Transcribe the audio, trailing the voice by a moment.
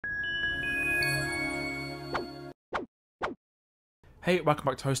Hey, welcome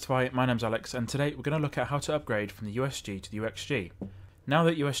back to HostiFi. My name's Alex, and today we're going to look at how to upgrade from the USG to the UXG. Now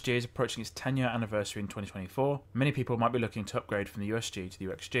that USG is approaching its 10-year anniversary in 2024, many people might be looking to upgrade from the USG to the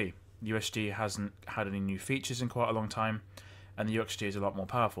UXG. The USG hasn't had any new features in quite a long time, and the UXG is a lot more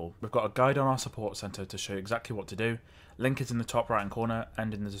powerful. We've got a guide on our support center to show you exactly what to do. Link is in the top right hand corner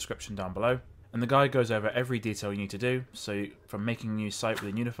and in the description down below. And the guide goes over every detail you need to do, so from making a new site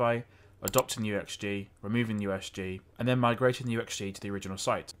within UniFi, adopting UXG, removing the USG, and then migrating the UXG to the original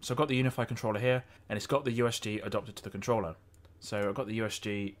site. So I've got the UniFi controller here, and it's got the USG adopted to the controller. So I've got the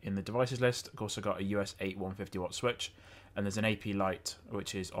USG in the devices list. I've also got a US8 150-watt switch, and there's an AP light,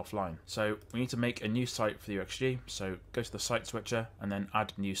 which is offline. So we need to make a new site for the UXG. So go to the site switcher, and then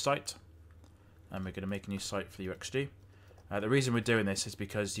add new site. And we're going to make a new site for the UXG. The reason we're doing this is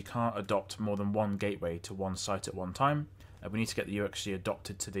because you can't adopt more than one gateway to one site at one time. We need to get the UXG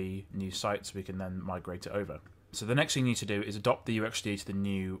adopted to the new site so we can then migrate it over. So the next thing you need to do is adopt the UXG to the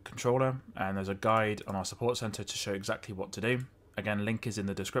new controller, and there's a guide on our support center to show exactly what to do. Again, link is in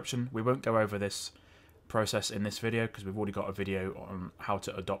the description. We won't go over this process in this video because we've already got a video on how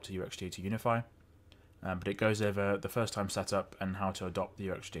to adopt a UXG to UniFi, but it goes over the first time setup and how to adopt the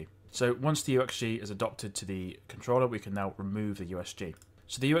UXG. So once the UXG is adopted to the controller, we can now remove the USG.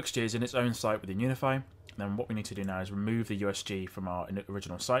 So the UXG is in its own site within UniFi. Then what we need to do now is remove the USG from our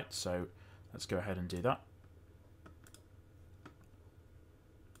original site. So let's go ahead and do that.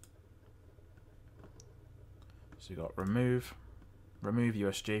 So we've got remove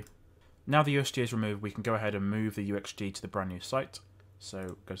USG. Now the USG is removed, we can go ahead and move the UXG to the brand new site.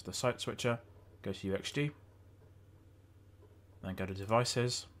 So go to the site switcher, go to UXG, then go to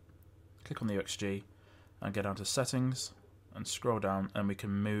devices, click on the UXG, and go down to settings, and scroll down, and we can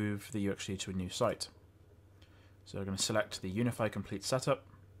move the UXG to a new site. So we're going to select the UniFi Complete Setup,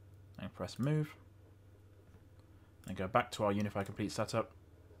 and press Move, and go back to our UniFi Complete Setup,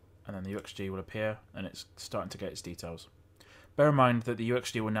 and then the UXG will appear, and it's starting to get its details. Bear in mind that the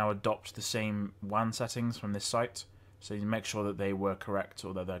UXG will now adopt the same WAN settings from this site, so you make sure that they were correct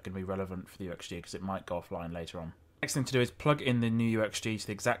or that they're going to be relevant for the UXG because it might go offline later on. Next thing to do is plug in the new UXG to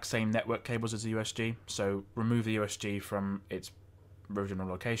the exact same network cables as the USG. So remove the USG from its original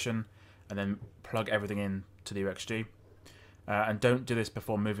location and then plug everything in to the UXG. And don't do this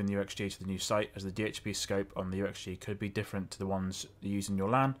before moving the UXG to the new site, as the DHCP scope on the UXG could be different to the ones you use in your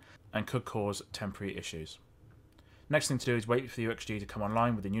LAN and could cause temporary issues. Next thing to do is wait for the UXG to come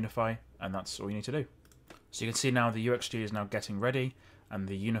online within UniFi, and that's all you need to do. So you can see now the UXG is now getting ready and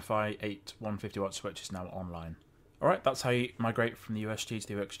the UniFi 8 150-watt switch is now online. Alright, that's how you migrate from the USG to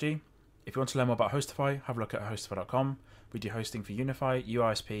the UXG. If you want to learn more about HostiFi, have a look at HostiFi.com. We do hosting for UniFi,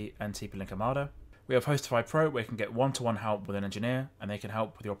 UISP, and TP-Link Armada. We have HostiFi Pro, where you can get one-to-one help with an engineer, and they can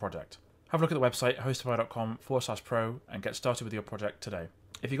help with your project. Have a look at the website, hostify.com/pro, and get started with your project today.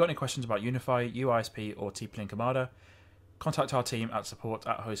 If you've got any questions about UniFi, UISP, or TP-Link Armada, contact our team at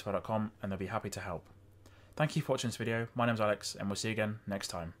support@hostify.com, and they'll be happy to help. Thank you for watching this video. My name's Alex, and we'll see you again next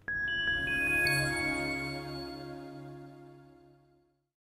time.